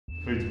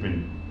Food's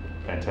been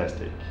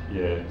fantastic,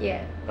 yeah.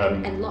 Yeah,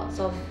 and lots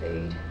of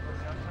food.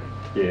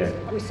 Yeah.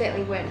 We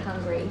certainly weren't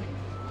hungry.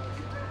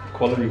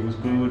 Quality was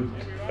good.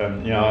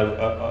 You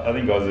know, I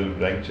think I was a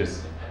bit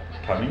anxious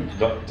coming,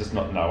 just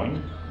not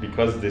knowing,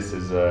 because this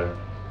is a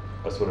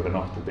sort of an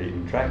off the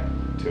beaten track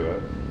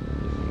tour.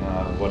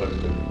 What if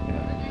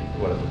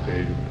the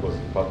food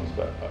causing problems?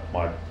 But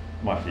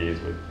my fears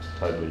were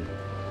totally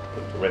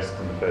put to rest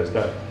on the first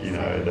day. You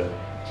know,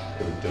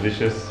 it was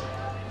delicious,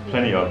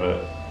 plenty of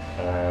it.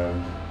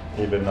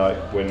 Even like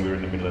when we were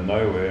in the middle of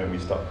nowhere and we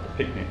stopped for a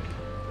picnic,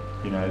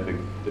 you know,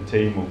 the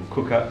team will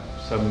cook up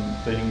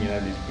something, you know,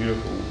 these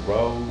beautiful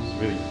rolls,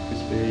 really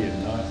crispy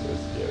and nice. It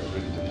was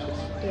really delicious.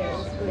 Yeah, it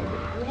was good.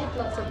 We had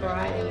lots of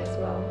variety as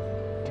well.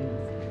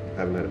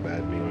 I haven't had a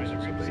bad meal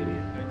since I've been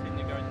here.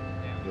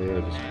 Yeah,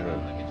 I just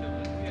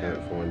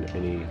can't find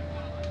anything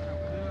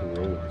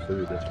wrong with the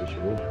food, that's for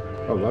sure.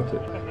 I loved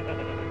it.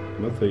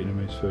 Love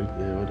Vietnamese food.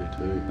 Yeah, I do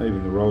too.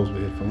 Even the rolls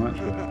we had for lunch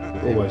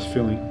were always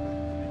filling,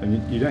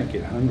 and you don't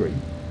get hungry.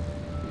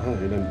 No,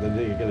 you're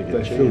going to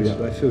get a chance.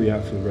 They fill you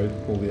up for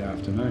all the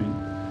afternoon.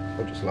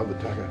 I just love the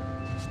tucker.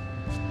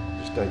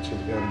 Just don't seem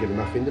to be able to get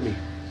enough into me.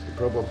 It's the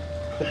problem.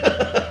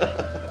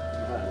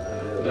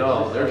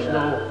 No,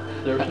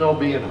 there's no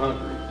being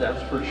hungry,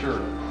 that's for sure.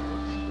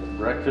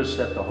 Breakfast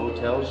at the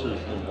hotels has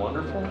been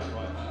wonderful.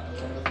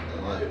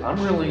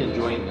 I'm really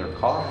enjoying their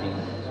coffee.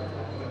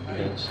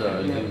 It's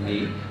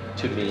unique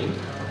to me,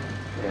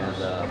 and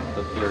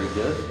but very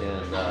good.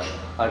 And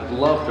I've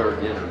loved our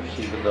dinners,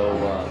 even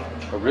though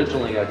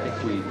originally I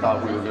think we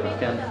thought we were going to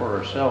fend for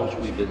ourselves.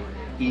 We've been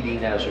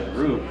eating as a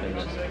group,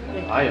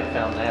 and I have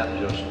found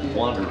that just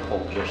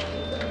wonderful. Just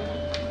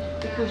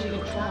because you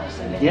can try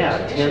so many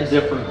 10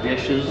 different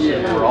dishes,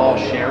 and we're all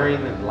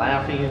sharing and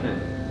laughing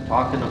and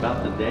talking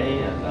about the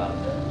day, and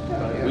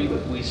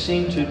we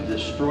seem to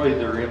destroy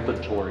their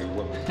inventory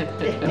when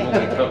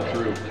we come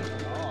through.